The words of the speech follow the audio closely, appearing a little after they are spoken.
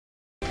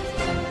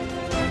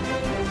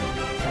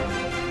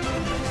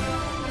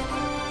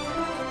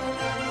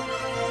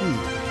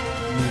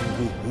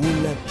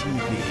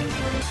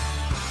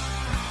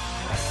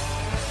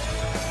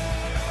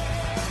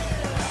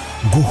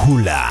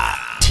Guhula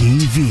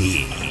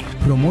TV,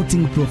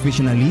 promoting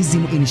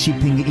professionalism in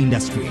shipping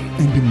industry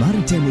and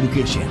maritime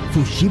education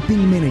for shipping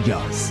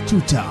managers,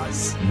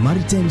 tutors,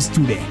 maritime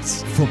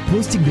students, for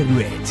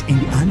postgraduate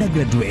and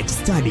undergraduate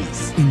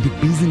studies in the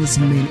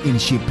businessmen in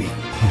shipping.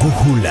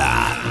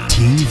 Guhula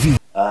TV.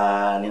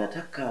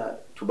 Ninataka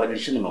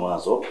tubadilishane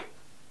mawazo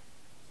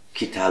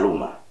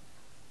kitaaluma,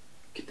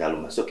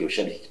 sio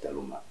kiushabiki,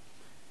 kitaaluma.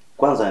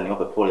 Kwanza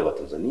niwape pole wa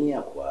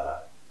Tanzania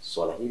kwa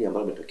swala hili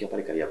ambalo limetokea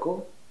pale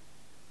Kariakoo.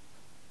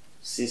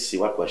 Sisi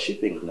watu wa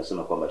shipping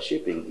tunasema kwamba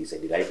shipping is a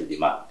derived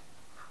demand.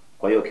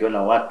 Kwa hiyo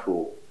ukiona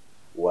watu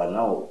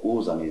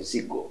wanaouza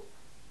mizigo,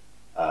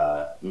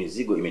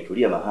 mizigo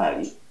imetulia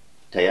mahali,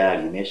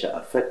 tayari imesha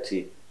affect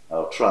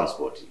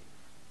transport.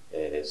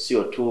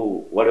 Sio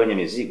tu wale wenye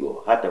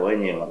mizigo, hata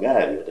wenye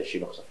magari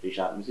watashindwa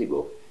kusafirisha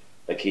mizigo,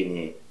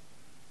 lakini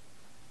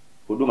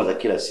huduma za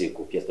kila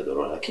siku pia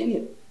zitadorora.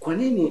 Lakini kwa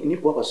nini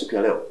nipo hapa siku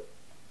ya leo?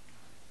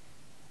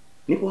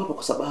 Nipo hapa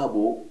kwa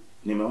sababu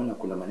nimeona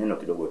kuna maneno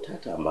kidogo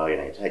tata ambayo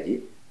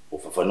yanahitaji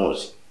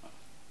ufafanuzi.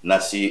 Na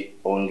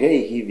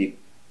siongei hivi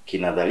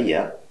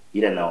kinadharia,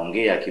 ila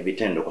naongea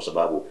kivitendo, kwa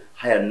sababu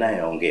haya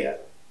ninayoongea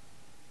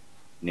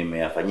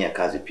nimeyafanyia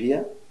kazi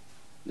pia,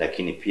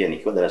 lakini pia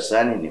nikiwa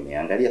darasani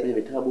nimeangalia kwenye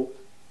vitabu,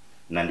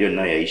 na ndio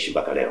ninayoishi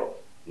mpaka leo.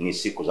 Ni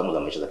siku zangu za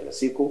maisha za kila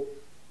siku,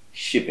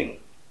 shipping.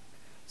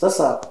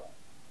 Sasa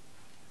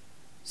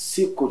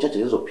siku chache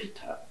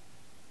zilizopita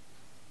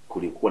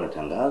kulikuwa na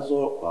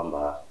tangazo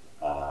kwamba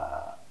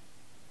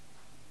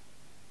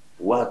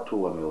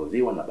watu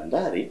wameudhiwa na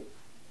bandari,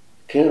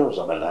 kero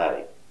za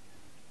bandari,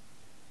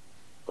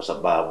 kwa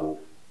sababu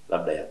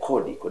labda ya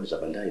kodi za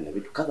bandari na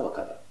vitu kadha wa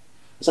kadha.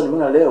 Sasa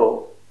nimeona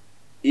leo,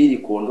 ili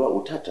kuondoa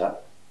utata,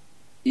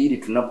 ili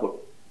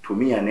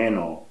tunapotumia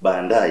neno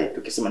bandari,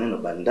 tukisema neno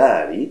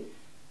bandari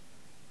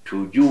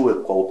tujue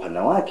kwa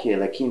upana wake,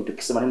 lakini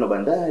tukisema neno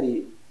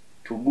bandari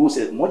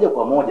tuguse moja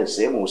kwa moja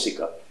sehemu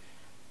husika.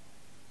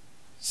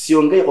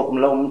 Siongee kwa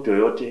kumlaumu mtu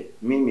yoyote.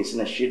 Mimi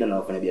sina shida na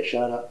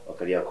wafanyabiashara wa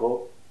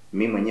Kariakoo,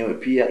 mimi mwenyewe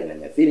pia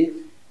inaniathiri.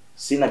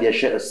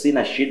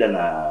 Sina shida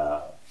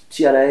na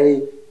TRA,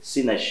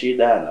 sina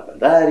shida na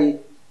bandari.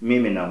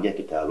 Mimi naongea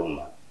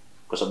kitaaluma,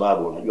 kwa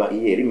sababu unajua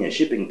hii elimu ya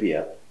shipping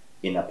pia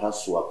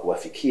inapaswa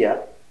kuwafikia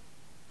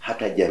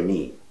hata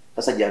jamii.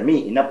 Sasa jamii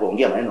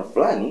inapoongea maneno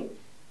fulani,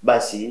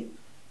 basi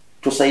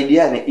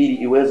tusaidiane ili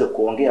iweze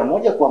kuongea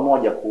moja kwa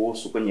moja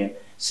kuhusu kwenye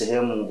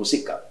sehemu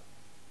husika.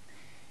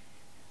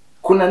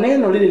 Kuna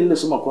neno lile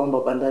lililosema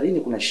kwamba bandarini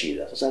kuna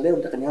shida. Sasa leo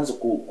nataka nianze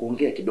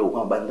kuongea kidogo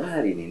kwamba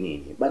bandari ni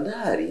nini.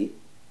 Bandari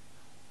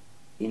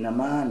ina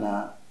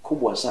maana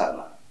kubwa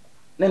sana.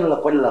 Neno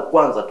la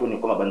kwanza tu ni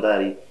kwamba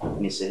bandari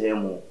ni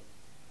sehemu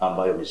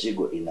ambayo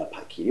mizigo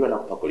inapakiliwa na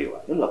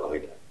kupakuliwa. Neno la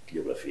kawaida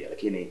kijiografia,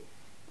 lakini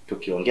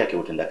tukiongea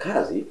kiutenda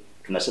kazi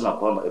tunasema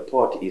kwamba a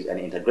port is an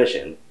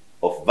integration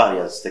of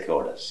various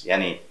stakeholders.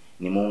 Yani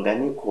ni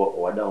muunganiko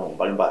wa wadau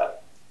mbalimbali.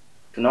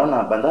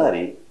 Tunaona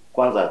bandari,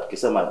 kwanza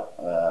tukisema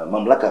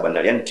mamlaka ya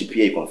bandari, yani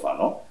TPA kwa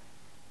mfano,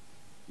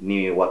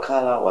 ni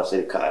wakala wa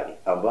serikali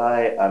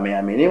ambaye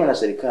ameaminiwa na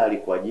serikali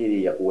kwa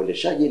ajili ya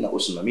uendeshaji na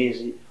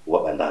usimamizi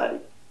wa bandari.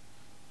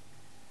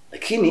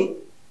 Lakini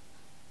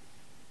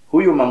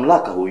huyu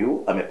mamlaka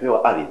huyu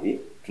amepewa ardhi,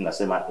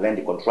 tunasema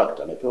land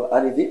contractor, amepewa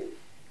ardhi.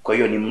 Kwa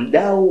hiyo ni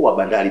mdau wa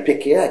bandari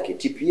peke yake.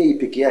 TPA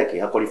peke yake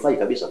hakwalifai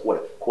kabisa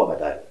kuwa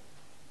bandari,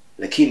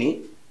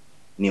 lakini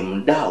ni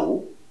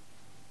mdau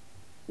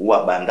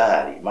wa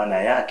bandari.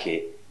 Maana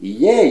yake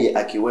yeye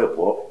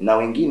akiwepo na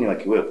wengine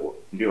wakiwepo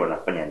ndio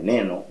wanafanya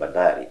neno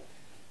bandari.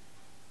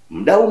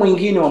 Mdau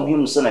mwingine wa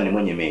muhimu sana ni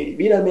mwenye meli.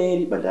 Bila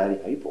meli bandari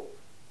haipo.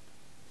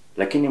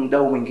 Lakini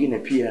mdau mwingine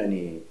pia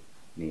ni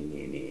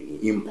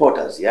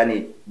importers.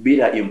 Yani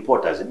bila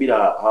importers, bila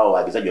hao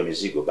waagizaji wa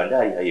mizigo,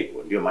 bandari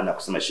haipo. Ndio maana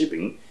kusema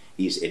shipping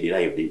is a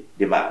derived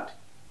demand.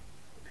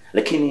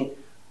 Lakini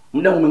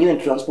mdau mwingine ni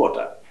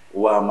transporter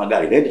wa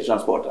magari, land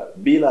transporter.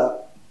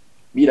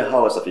 Bila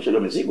hawa wasafirishaji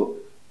wa mizigo,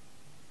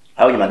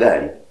 hao ni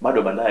magari,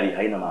 bado bandari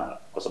haina maana,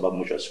 kwa sababu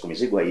mwisho wa siku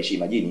mizigo haiishi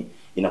majini,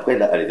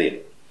 inakwenda ardhini.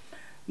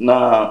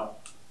 Na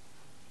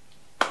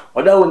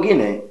wadau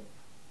wengine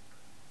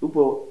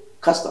upo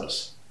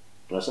customs.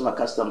 Tunasema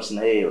customs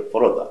na yeye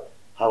Forodha.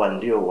 Hawa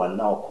ndio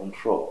wanao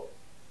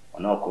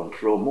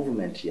control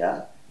movement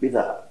ya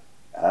bidhaa.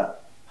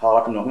 Hawa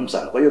watu ni muhimu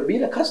sana. Kwa hiyo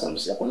bila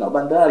customs hakuna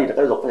bandari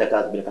itakayoweza kufanya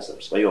kazi bila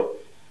customs. Kwa hiyo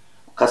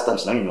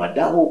customs na ni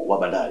wadau wa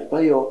bandari.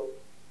 Kwa hiyo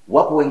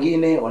wapo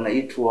wengine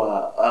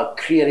wanaitwa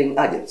clearing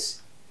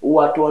agents,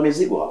 watu wa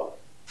mizigo hawa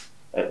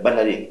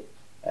bandarini.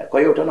 Kwa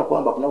hiyo utaona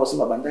kwamba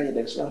tunaposema bandari ya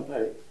Dar es Salaam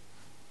pale,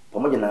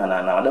 pamoja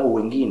na wadau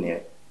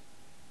wengine,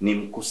 ni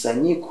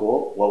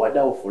mkusanyiko wa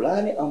wadau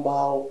fulani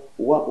ambao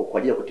wapo kwa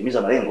ajili ya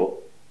kutimiza malengo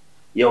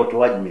ya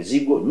utoaji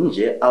mizigo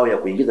nje au ya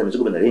kuingiza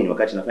mizigo bandarini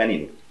wakati inafanya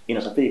nini?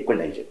 Inasafiri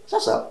kwenda nje.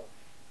 Sasa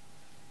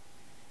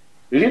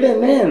lile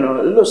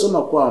neno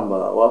lililosema kwamba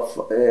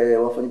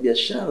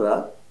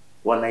wafanyabiashara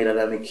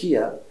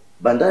wanailalamikia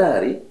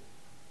bandari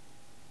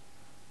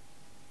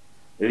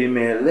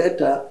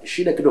limeleta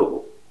shida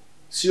kidogo.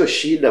 Sio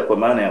shida kwa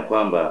maana ya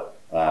kwamba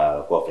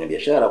kwa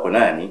wafanyabiashara, kwa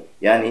nani,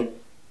 yani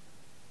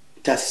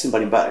taasisi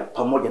mbalimbali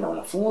pamoja na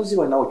wanafunzi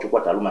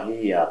wanaochukua taaluma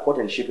hii ya port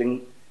and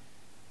shipping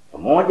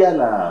pamoja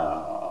na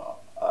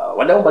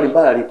wadau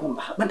mbalimbali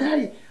kwamba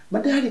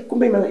bandari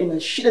kumbe ina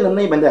shida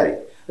namna hii bandari.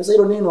 Sasa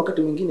hilo neno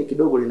wakati mwingine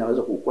kidogo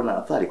linaweza kuwa na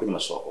athari kwenye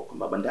masoko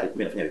kwamba bandari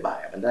kumbe inafanya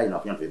vibaya, bandari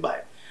inafanya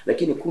vibaya.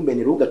 Lakini kumbe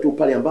ni lugha tu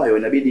pale ambayo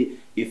inabidi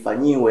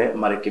ifanyiwe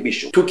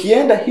marekebisho.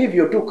 Tukienda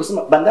hivyo tu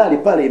kusema bandari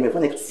pale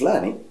imefanya kitu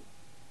fulani,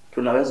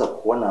 tunaweza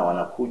kuona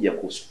wanakuja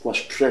kuwa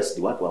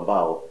stressed watu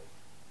ambao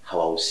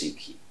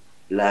hawahusiki.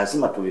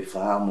 Lazima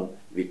tuvifahamu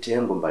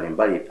vitengo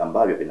mbalimbali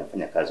ambavyo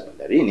vinafanya kazi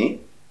bandarini.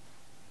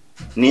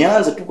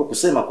 Nianze tu kwa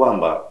kusema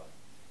kwamba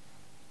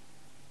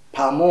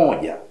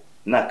pamoja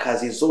na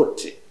kazi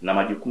zote na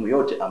majukumu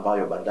yote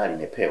ambayo bandari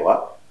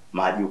imepewa,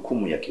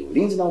 majukumu ya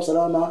kiulinzi na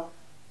usalama,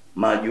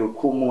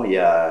 majukumu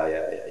ya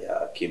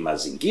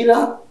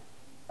kimazingira,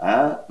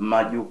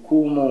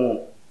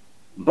 majukumu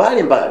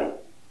mbalimbali.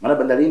 Maana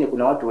bandarini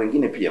kuna watu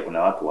wengine pia,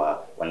 kuna watu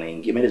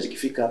wanaingia meli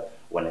zikifika,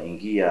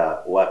 wanaingia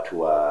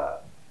watu wa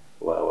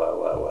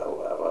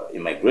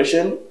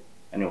immigration,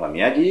 yani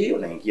uhamiaji,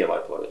 wanaingia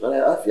watu wa wizara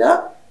ya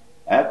afya,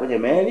 kwenye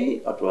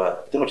meli, watu wa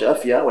kitengo cha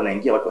afya,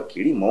 wanaingia watu wa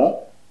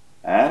kilimo,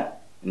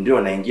 ndio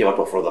wanaingia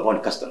watu wa Forodha ambao ni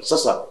customs.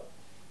 Sasa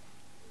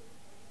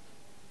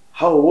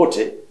hao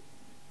wote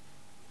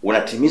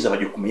wanatimiza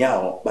majukumu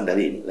yao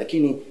bandarini,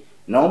 lakini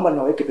naomba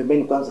niwaweke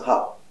pembeni kwanza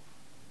hao.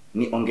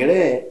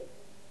 Niongelee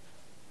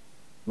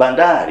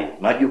bandari,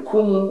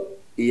 majukumu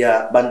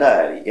ya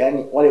bandari,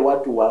 yani wale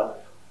watu wa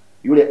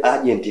yule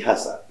agent,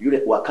 hasa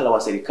yule wakala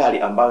wa serikali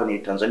ambayo ni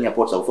Tanzania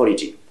Ports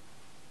Authority.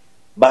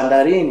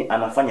 Bandarini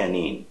anafanya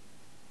nini?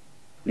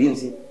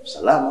 Linzi,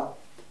 usalama,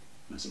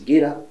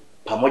 mazingira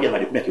pamoja na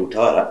majukumu ya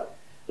kiutawala,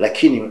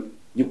 lakini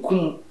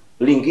jukumu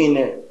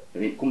lingine,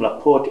 jukumu la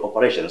port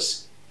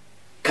operations,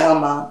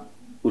 kama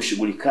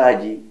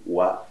ushughulikaji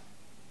wa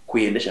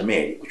kuiendesha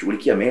meli,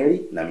 kushughulikia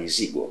meli na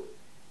mizigo.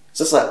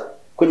 Sasa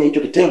kwenye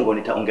hicho kitengo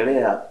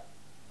nitaongelea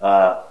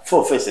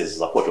 4 phases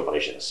za port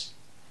operations.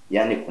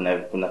 Yani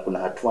kuna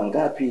hatua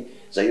ngapi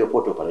za hiyo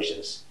port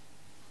operations.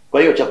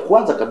 Kwa hiyo cha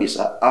kwanza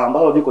kabisa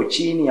ambao viko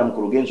chini ya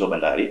mkurugenzi wa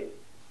bandari,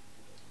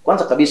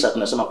 kwanza kabisa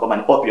tunasema kwamba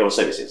ni OPL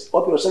services.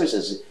 OPL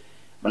services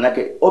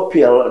manake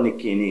OPL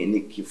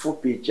ni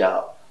kifupi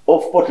cha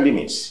off port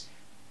limits.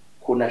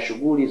 Kuna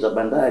shughuli za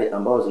bandari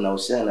ambazo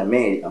zinahusiana na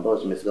meli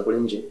ambazo zimefika kule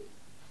nje,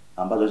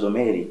 ambazo hizo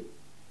meli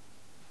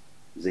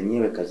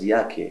zenyewe kazi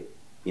yake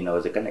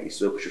inawezekana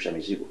isiwe kushusha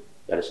mizigo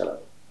Dar es Salaam.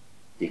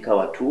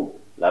 Ikawa tu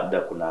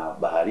labda kuna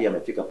baharia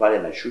amefika pale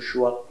na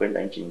shushwa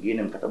kwenda nchi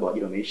nyingine, mkataba wa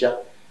ajira umeisha,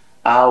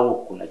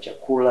 au kuna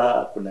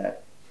chakula, kuna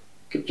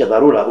kitu cha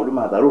dharura,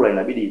 huduma ya dharura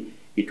inabidi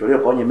itolewe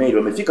kwa wenye meli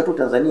wamefika tu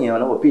Tanzania,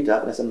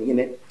 wanapopita na sehemu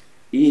nyingine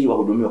ili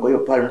wahudumiwe. Kwa hiyo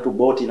pale mtu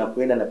boti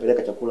inakwenda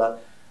inapeleka chakula,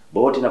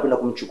 boti inakwenda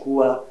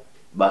kumchukua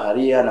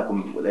baharia na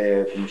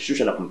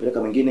kumshusha na kumpeleka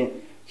mwingine.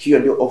 Hiyo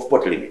ndio off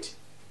port limit.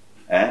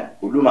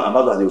 Huduma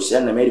ambazo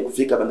hazihusiani na meli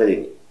kufika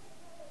bandarini.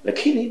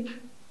 Lakini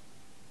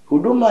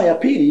huduma ya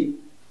pili,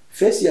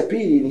 phase ya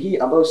pili ni hii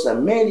ambayo sasa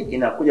meli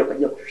inakuja kwa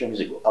ajili ya kushusha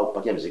mizigo au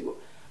kupakia mizigo,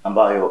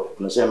 ambayo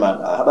tunasema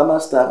harbor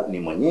master ni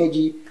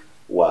mwenyeji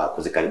wa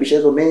kuzikaribisha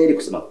hizo meli,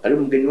 kusema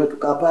karibu mgeni wetu,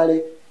 kaa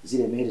pale,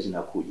 zile meli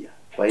zinakuja.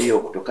 Kwa hiyo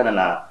kutokana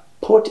na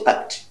Port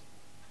Act,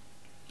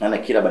 na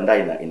kila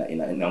bandari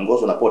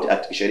inaongozwa na Port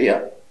Act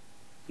kisheria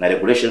na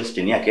regulations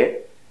chini yake.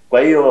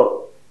 Kwa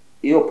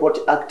hiyo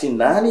Port Act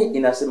ndani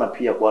inasema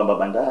pia kwamba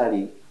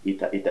bandari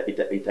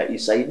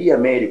itaisaidia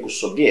meli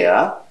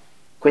kusogea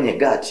kwenye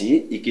gati,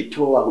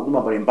 ikitoa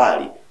huduma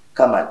mbalimbali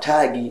kama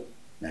tagi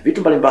na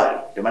vitu mbalimbali.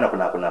 Ndio maana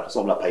kuna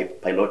somo la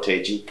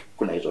pilotage,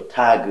 kuna hizo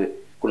tag,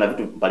 kuna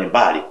vitu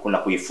mbalimbali, kuna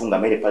kuifunga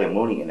meli pale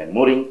mooring and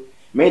mooring.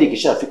 Meli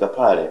ikishafika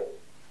pale,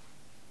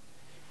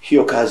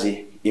 hiyo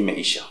kazi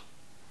imeisha.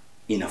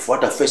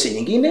 Inafuata phase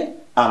nyingine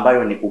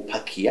ambayo ni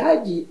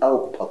upakiaji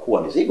au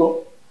kupakua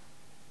mizigo,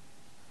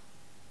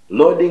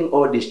 loading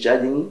or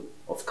discharging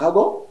of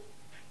cargo.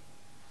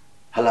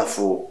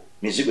 Halafu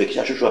mizigo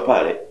ikishashushwa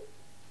pale,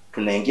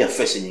 tunaingia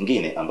phase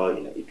nyingine ambayo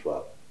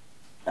inaitwa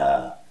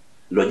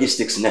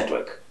logistics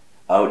network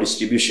au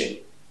distribution.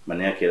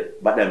 Maana yake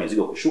baada ya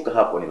mizigo kushuka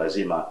hapo, ni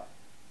lazima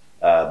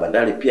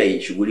bandari pia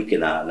ishughulike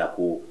na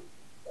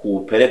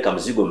kupeleka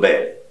mzigo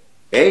mbele.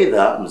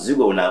 Either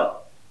mzigo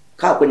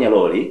unakaa kwenye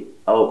lori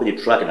au kwenye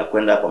truck na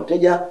kwenda kwa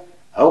mteja,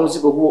 au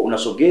mzigo huo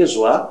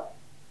unasogezwa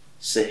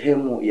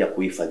sehemu ya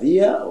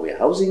kuhifadhia au ya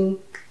housing,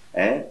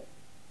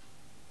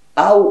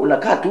 au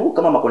unakaa tu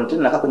kama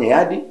makontena nakaa kwenye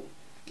yadi,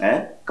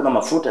 kama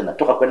mafuta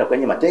yanatoka kwenda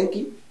kwenye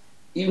matenki.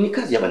 Hii ni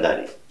kazi ya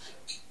bandari,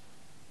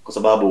 kwa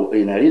sababu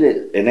ina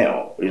lile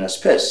eneo, lina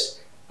space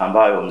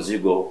ambayo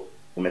mzigo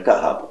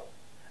umekaa hapo.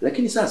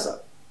 Lakini sasa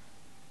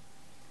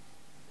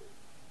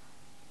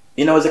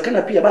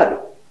inawezekana pia bado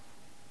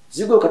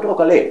mzigo ukatoka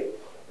kwa reli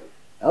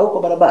au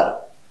kwa barabara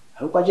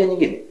au kwa njia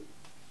nyingine.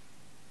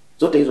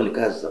 Zote hizo ni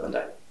kazi za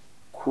bandari.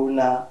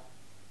 Kuna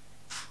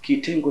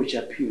kitengo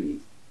cha pili.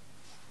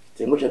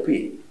 Kitengo cha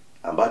pili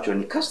ambacho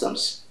ni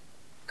customs.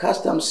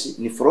 Customs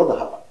ni Forodha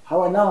hapa.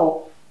 Hawa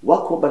nao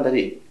wako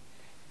bandarini.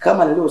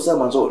 Kama nilivyosema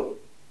mwanzoni,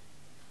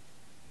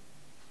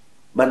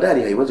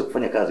 bandari haiwezi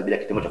kufanya kazi bila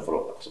kitengo cha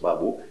forodha, kwa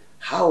sababu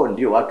hao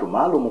ndio watu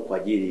maalum kwa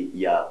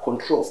ajili ya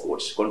control of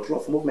goods, control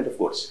of movement of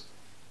goods.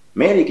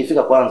 Meli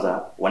ikifika,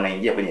 kwanza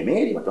wanaingia kwenye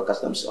meli, watu wa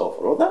customs au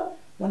forodha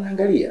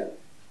wanaangalia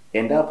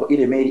endapo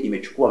ile meli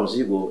imechukua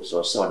mzigo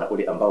sawa sawa na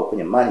ule ambao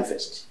kwenye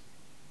manifest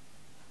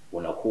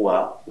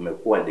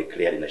umekuwa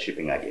declared na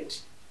shipping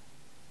agent.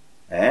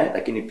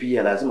 Lakini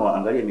pia lazima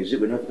waangalie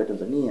mizigo inayofika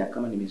Tanzania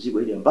kama ni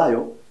mizigo ile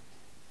ambayo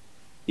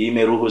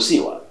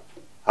imeruhusiwa.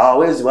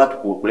 Hawawezi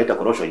watu kuleta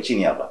korosho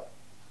nchini hapa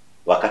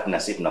wakati na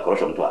sisi tuna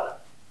korosho Mtwara.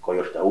 Kwa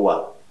hiyo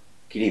tutaua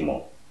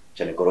kilimo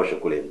cha mikorosho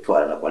kule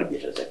Mtwara na kuharibu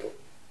biashara zetu.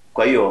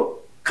 Kwa hiyo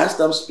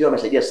customs pia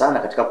wamesaidia sana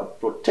katika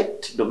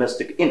protect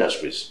domestic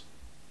industries.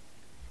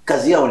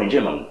 Kazi yao ni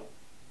njema mno.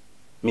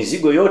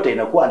 Mizigo yote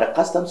inakuwa under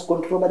customs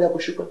control baada ya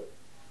kushuka,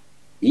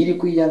 ili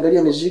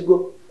kuiangalia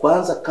mizigo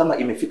kwanza kama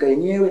imefika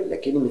yenyewe,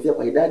 lakini imefika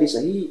kwa idadi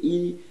sahihi,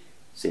 ili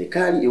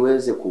serikali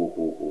iweze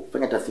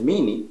kufanya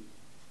tathmini,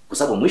 kwa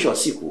sababu mwisho wa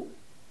siku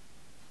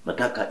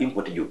nataka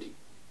import duty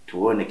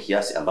tuone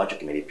kiasi ambacho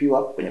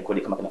kimelipiwa kwenye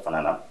kodi kama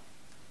kinafanana.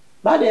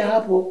 Baada ya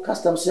hapo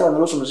customs yao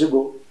wanaruhusu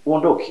mzigo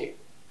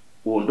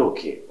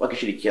uondoke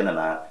wakishirikiana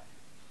na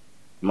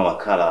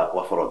mawakala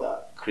wa forodha,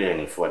 clearing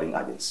and forwarding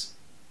agents.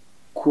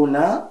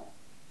 Kuna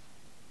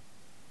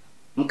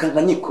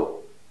mkanganyiko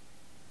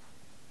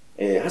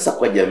hasa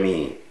kwa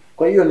jamii.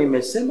 Kwa hiyo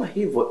nimesema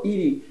hivyo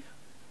ili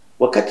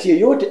wakati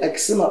yeyote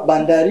akisema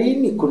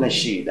bandarini kuna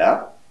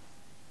shida,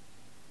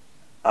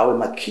 awe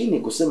makini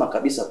kusema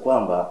kabisa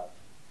kwamba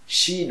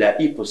shida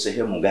ipo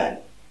sehemu gani.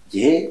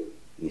 Je,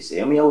 ni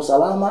sehemu ya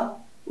usalama,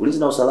 ulinzi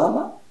na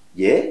usalama?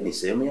 Je, ni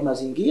sehemu ya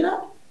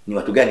mazingira? Ni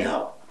watu gani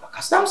hawa? Watu wa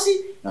customs?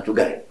 Ni watu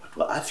gani? Watu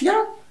wa afya?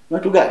 Ni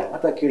watu gani?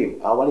 Watu wa kilimo?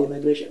 Au wale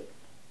immigration?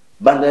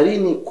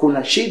 Bandarini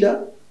kuna shida,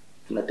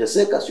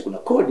 tunateseka, si kuna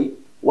kodi.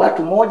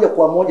 Watu moja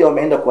kwa moja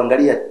wameenda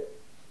kuangalia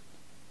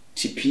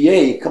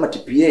TPA kama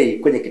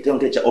TPA kwenye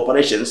kitengo cha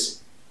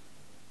operations,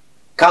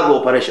 cargo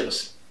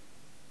operations.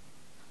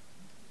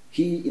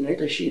 Hii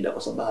inaleta shida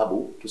kwa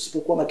sababu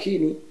tusipokuwa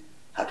makini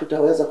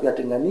hatutaweza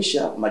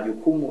kuyatenganisha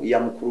majukumu ya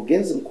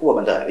mkurugenzi mkuu wa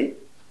bandari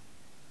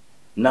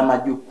na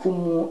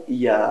majukumu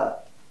ya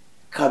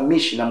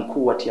kamishna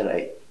mkuu wa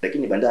TRA.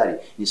 Lakini bandari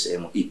ni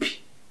sehemu ipi?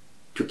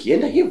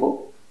 Tukienda hivyo,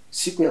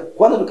 siku ya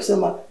kwanza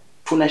tukisema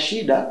tuna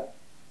shida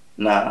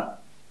na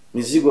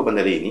mizigo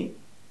bandarini,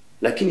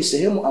 lakini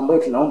sehemu ambayo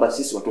tunaomba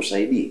sisi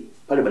watusaidie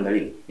pale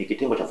bandarini ni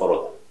kitengo cha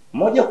forodha,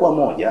 moja kwa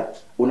moja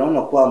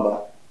unaona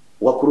kwamba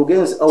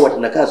wakurugenzi au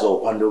watendakazi wa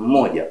upande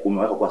mmoja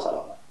umeweka kwa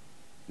salama.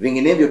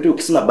 Vinginevyo tu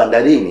ukisema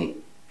bandarini,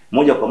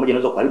 moja kwa moja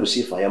inaweza kuharibu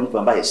sifa ya mtu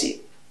ambaye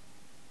si.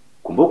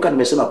 Kumbuka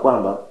nimesema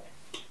kwamba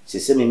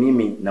sisemi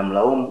mimi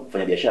namlaumu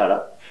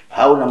mfanyabiashara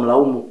au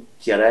namlaumu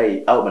TRA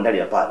au bandari,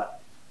 hapana.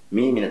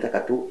 Mimi nataka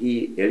tu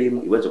hii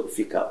elimu iweze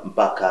kufika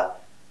mpaka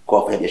kwa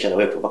wafanyabiashara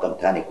wetu, mpaka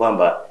mtaani,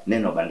 kwamba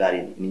neno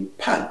bandari ni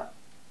pana.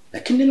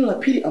 Lakini neno la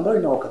pili ambalo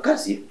linawaka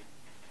kasi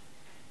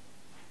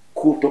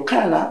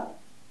kutokana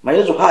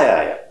maelezo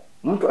haya,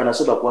 mtu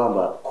anasema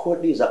kwamba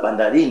kodi za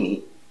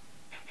bandarini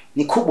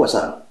ni kubwa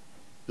sana.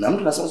 Na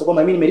mtu anasema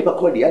kwamba mimi nimelipa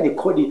kodi, yani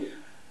kodi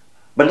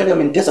bandari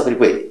wamenitesa kweli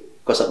kweli,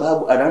 kwa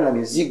sababu anaona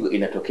mizigo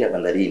inatokea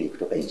bandarini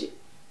kutoka nje.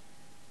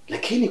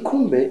 Lakini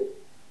kumbe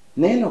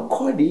neno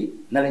kodi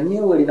na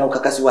lenyewe lina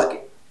ukakasi wake.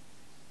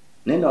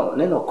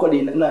 Neno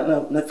kodi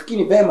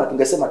nafikiri vema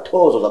tungesema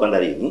tozo za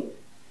bandarini,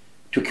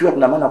 tukiwa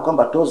tuna maana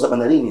kwamba tozo za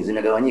bandarini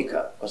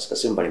zimegawanyika kwa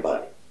sehemu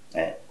mbalimbali.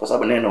 Kwa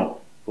sababu neno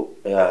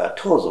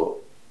tozo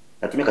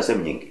natumika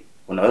sehemu nyingi.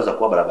 Unaweza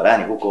kuwa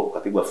barabarani huko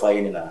ukapigwa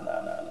faini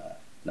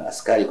na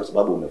askari kwa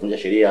sababu umevunja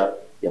sheria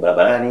ya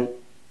barabarani,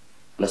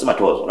 unasema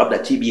tozo. Labda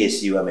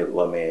TBS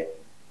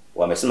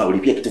wamesema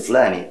ulipie kitu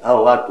fulani,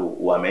 hao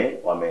watu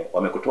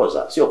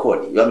wamekutoza, sio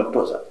kodi,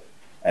 wamekutoza.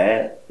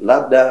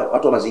 Labda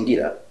watu wa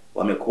mazingira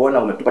wamekuona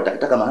umetupa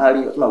takataka mahali,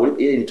 wanasema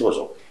ulipe, ile ni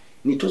tozo.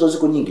 Ni tozo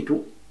ziko nyingi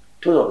tu.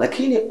 Tozo,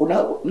 lakini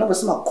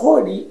unaposema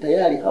kodi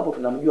tayari hapo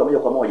tunamjua moja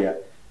kwa moja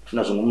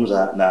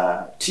tunazungumza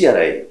na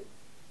TRA,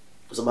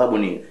 kwa sababu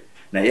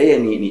na yeye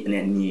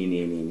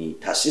ni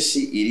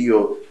taasisi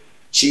iliyo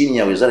chini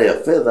ya Wizara ya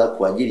Fedha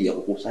kwa ajili ya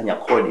kukusanya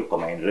kodi kwa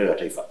maendeleo ya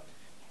taifa.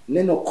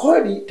 Neno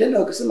kodi tena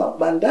ukisema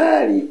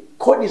bandari,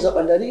 kodi za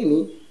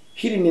bandarini,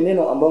 hili ni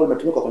neno ambalo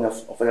limetumika kwa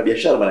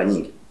wafanyabiashara mara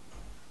nyingi.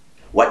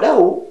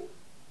 Wadau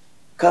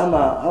kama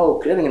hao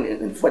clearing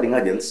and forwarding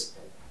agents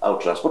au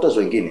transporters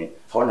wengine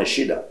hawana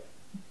shida.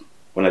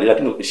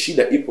 Lakini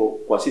shida ipo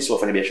kwa sisi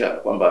wafanyabiashara,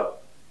 kwamba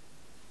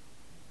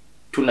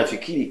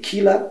tunafikiri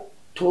kila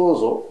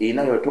tozo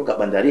inayotoka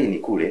bandarini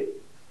kule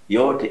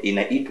yote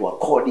inaitwa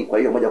kodi. Kwa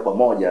hiyo moja kwa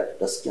moja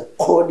tutasikia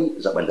kodi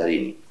za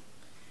bandarini.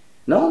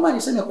 Naomba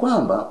niseme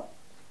kwamba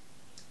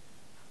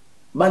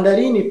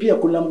bandarini pia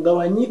kuna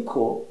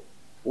mgawanyiko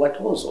wa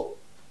tozo.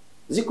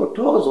 Ziko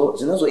tozo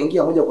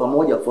zinazoingia moja kwa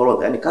moja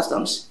forodha, yani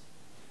customs,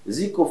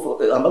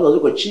 ambazo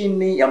ziko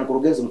chini ya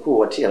mkurugenzi mkuu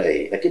wa TRA,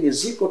 lakini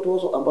ziko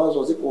tozo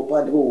ambazo ziko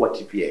upande huu wa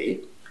TPA.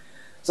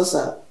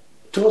 Sasa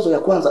tozo ya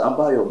kwanza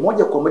ambayo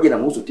moja kwa moja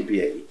inamhusu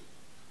TPA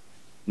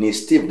ni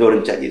Steve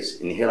Doring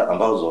charges, ni hela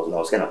ambazo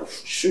zinahusiana na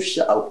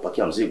kushusha au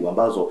kupakia mzigo,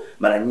 ambazo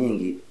mara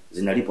nyingi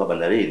zinalipwa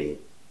bandarini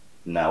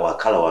na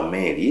wakala wa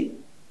meli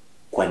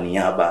kwa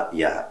niaba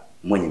ya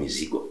mwenye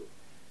mizigo.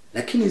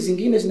 Lakini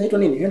zingine zinaitwa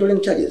nini? Handling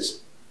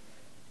charges.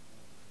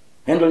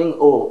 Handling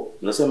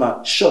tunasema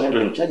shore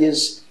handling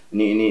charges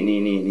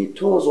ni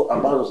tozo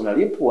ambazo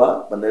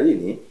zinalipwa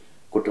bandarini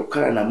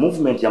kutokana na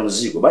movement ya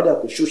mzigo, baada ya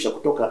kushusha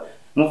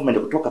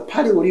kutoka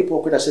pale ulipo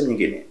kwenda sehemu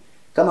nyingine.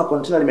 Kama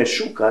container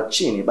limeshuka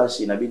chini,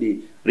 basi inabidi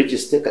reach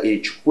staker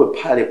ilichukue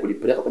pale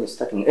kulipeleka kwenye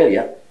stacking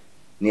area,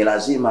 ni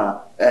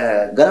lazima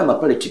gharama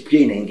pale TPA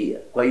inaingia.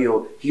 Kwa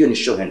hiyo ni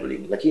shore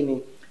handling.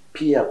 Lakini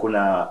pia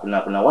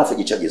kuna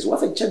wharfage charges.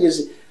 Wharfage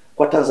charges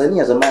kwa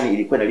Tanzania zamani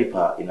ilikuwa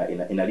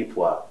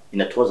inalipwa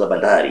inatoza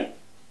bandari,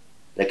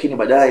 lakini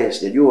baadaye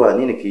sijajua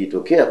nini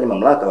kilitokea kwenye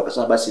mamlaka,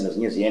 wakasema basi na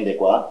zenyewe ziende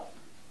kwa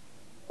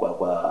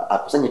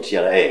akusanye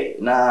TRA.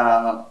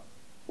 Na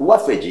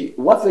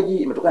wharfage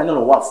imetokana na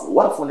neno wafu.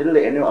 Wafu ni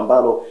lile eneo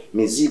ambalo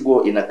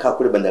mizigo inakaa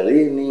kule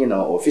bandarini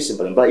na ofisi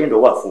mbalimbali,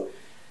 ndio wafu.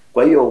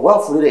 Kwa hiyo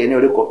wafu lile eneo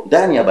liko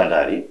ndani ya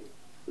bandari,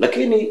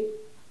 lakini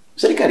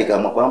serikali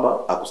kama kwamba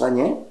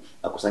akusanye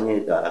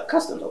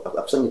customs,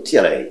 akusanye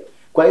TRA.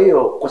 Kwa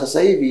hiyo kwa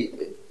sasa hivi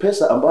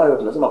pesa ambayo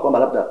tunasema kwamba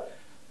labda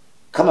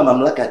kama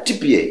mamlaka ya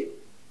TPA,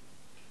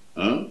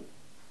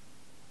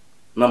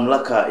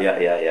 mamlaka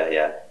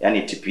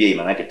yani TPA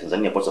maana yake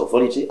Tanzania Ports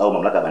Authority, au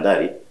mamlaka ya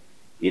bandari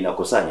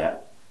inakusanya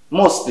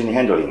mostly ni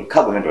handling,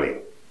 cargo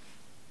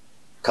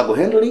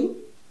handling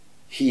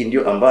hii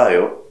ndio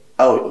ambayo,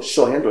 au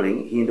shore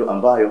handling hii ndio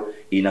ambayo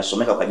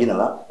inasomeka kwa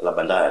jina la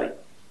bandari,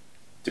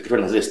 tukitoa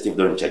na zile Steve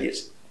Doring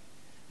charges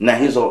na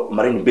hizo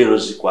marine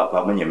bills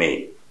kwa mwenye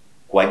meli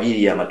kwa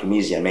ajili ya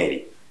matumizi ya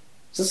meli.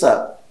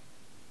 Sasa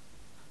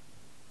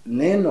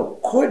neno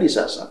kodi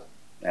sasa,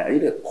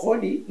 ile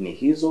kodi ni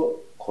hizo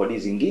kodi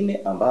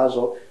zingine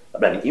ambazo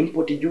labda ni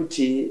import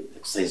duty,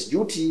 excise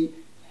duty,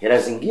 hela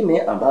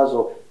zingine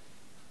ambazo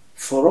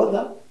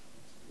Forodha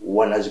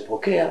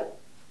wanazipokea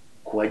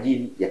kwa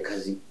ajili ya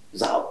kazi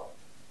zao.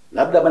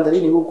 Labda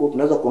bandarini huko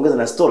tunaweza kuongeza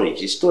na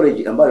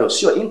storage ambayo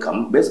sio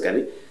income.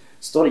 Basically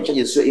storage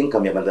charges sio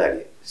income ya bandari,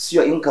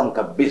 sio income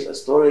kabisa.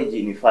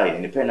 Storage ni fine,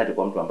 ni penalty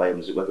kwa mtu ambaye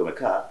mzigo wake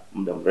umekaa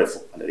muda mrefu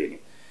bandarini.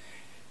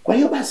 Kwa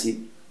hiyo basi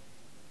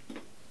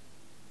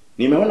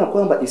nimeona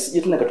kwamba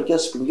isije tena katokea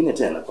siku nyingine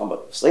tena kwamba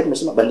sasa hivi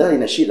tumesema bandari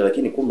ina shida,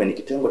 lakini kumbe ni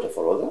kitengo cha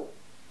Forodha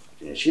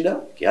ina shida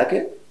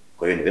yake.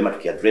 Kwa hiyo ni vema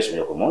tukiaddress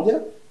moja kwa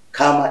moja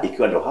kama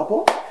ikiwa ndio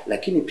hapo.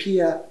 Lakini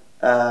pia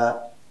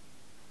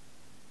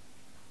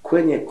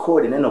kwenye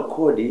kodi, neno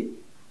kodi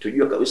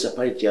tujue kabisa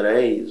pale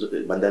TRA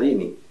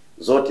bandarini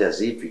zote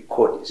haziitwi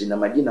kodi, zina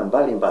majina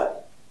mbalimbali.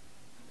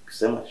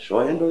 Tukisema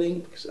shore handling,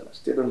 tukisema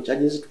Steve Doring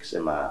charges,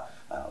 tukisema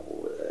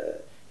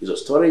hizo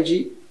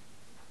storage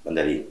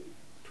bandarini,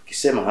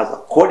 tukisema hasa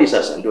kodi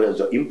sasa ndio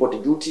hizo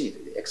import duty,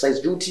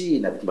 excise duty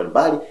na vitu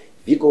mbalimbali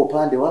viko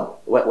upande wa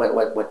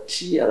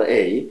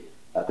TRA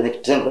kwenye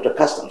kitengo cha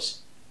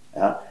customs.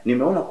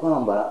 Nimeona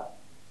kwamba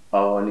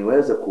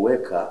niweze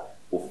kuweka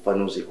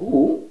ufafanuzi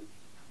huu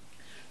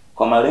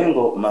kwa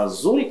malengo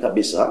mazuri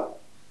kabisa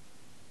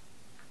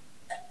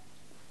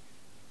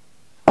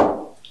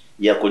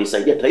ya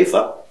kulisaidia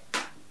taifa,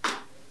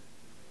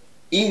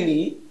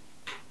 ili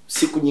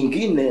siku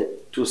nyingine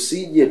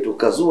tusije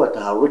tukazua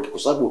taharuki, kwa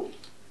sababu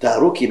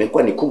taharuki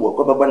imekuwa ni kubwa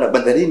kwamba bwana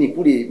bandarini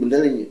kule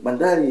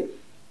bandari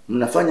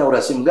mnafanya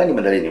urasimu gani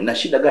bandarini, mna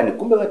shida gani?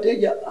 Kumbe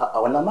wateja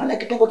wana maana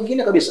kitengo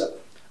kingine kabisa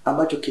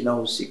ambacho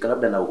kinahusika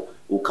labda na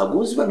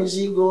ukaguzi wa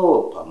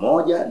mizigo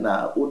pamoja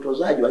na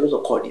utozaji wa hizo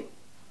kodi.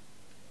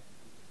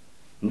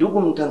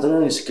 Ndugu Mtanzania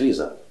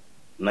nisikiliza,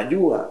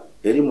 najua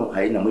elimu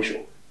haina mwisho.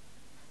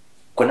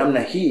 Kwa namna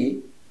hii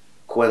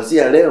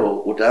kuanzia leo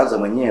utaanza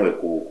mwenyewe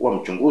kuwa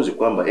mchunguzi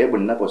kwamba hebu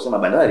ninaposema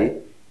bandari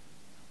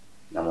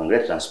na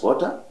muongelea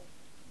transporter,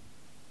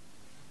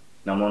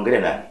 na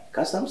muongelea nani?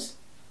 Customs,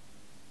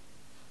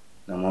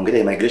 na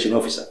muongelea immigration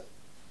officer,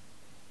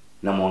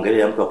 na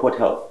muongelea mtu wa port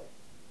health,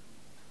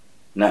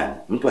 nani?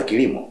 Mtu wa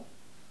kilimo,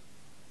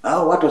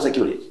 au watu wa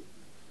security.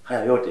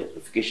 Haya yote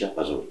tufikisha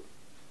pazuri.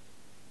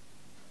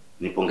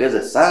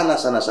 Nipongeze sana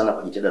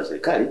kwa jitihada za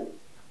serikali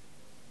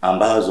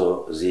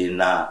ambazo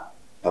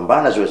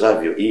zinapambana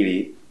ziwezavyo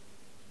ili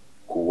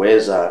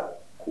kuweza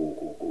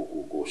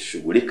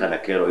kushughulika na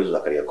kero hizo za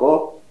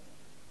Kariakoo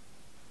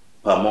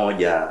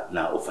pamoja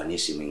na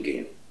ufanisi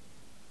mwingine.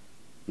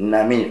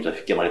 Naamini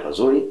tutafikia mahali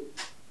pazuri.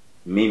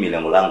 Mimi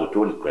lengo langu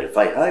tu ni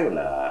clarify hayo,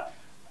 na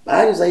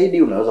habari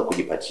zaidi unaweza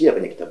kujipatia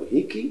kwenye kitabu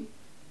hiki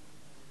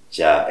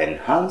cha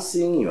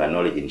Enhancing Your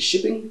Knowledge in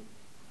Shipping,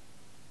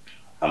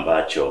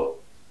 ambacho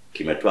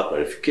kimetoa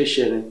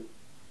clarification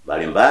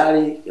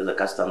mbalimbali za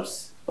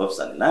customs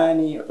officer ni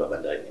nani, watu wa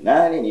bandari ni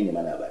nani, nini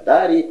maana ya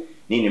bandari,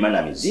 nini maana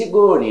ya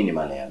mizigo, nini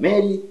maana ya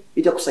meli.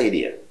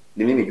 Itakusaidia.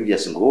 Ni mimi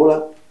Julius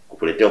Ngula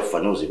kukuletea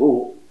ufafanuzi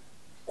huu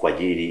kwa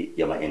ajili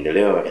ya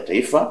maendeleo ya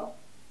taifa,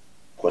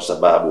 kwa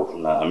sababu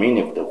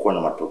tunaamini kutakuwa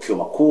na matokeo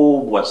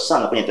makubwa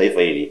sana kwenye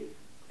taifa hili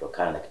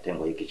kutokana na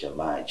kitengo hiki cha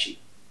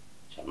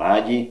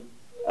maji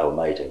au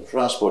maritime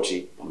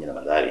transport pamoja na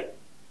bandari.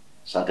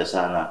 Asante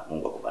sana,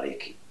 Mungu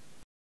akubariki.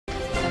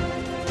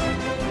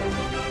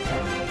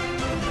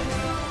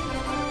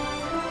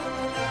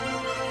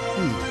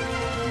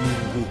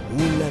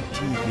 Nguhula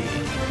TV.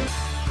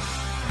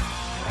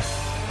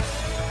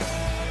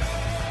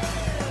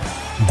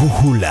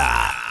 Nguhula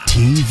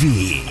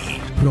TV.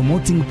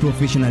 Promoting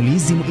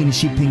professionalism in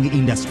shipping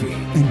industry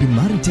and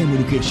maritime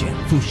education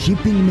for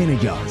shipping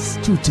managers,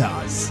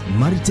 tutors,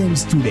 maritime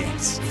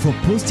students, for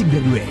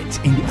postgraduate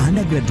and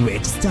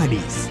undergraduate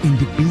studies, and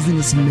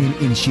businessmen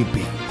in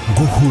shipping.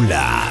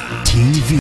 Nguhula TV.